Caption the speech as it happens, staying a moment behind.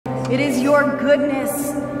It is your goodness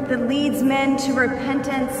that leads men to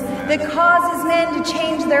repentance, that causes men to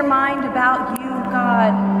change their mind about you,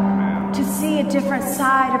 God, to see a different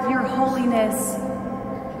side of your holiness.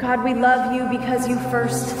 God, we love you because you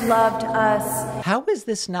first loved us. How is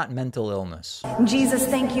this not mental illness? Jesus,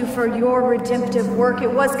 thank you for your redemptive work.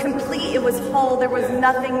 It was complete. It was whole. There was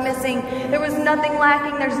nothing missing. There was nothing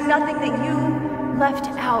lacking. There's nothing that you left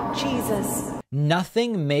out, Jesus.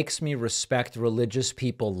 Nothing makes me respect religious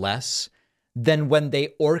people less than when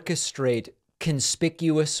they orchestrate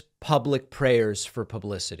conspicuous public prayers for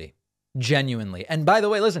publicity. Genuinely. And by the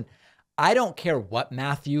way, listen, I don't care what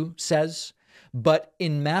Matthew says, but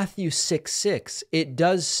in Matthew 6:6, it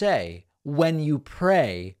does say, when you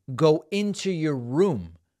pray, go into your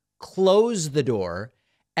room, close the door,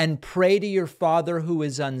 and pray to your Father who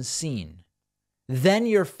is unseen. Then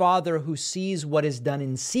your Father who sees what is done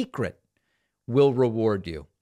in secret will reward you.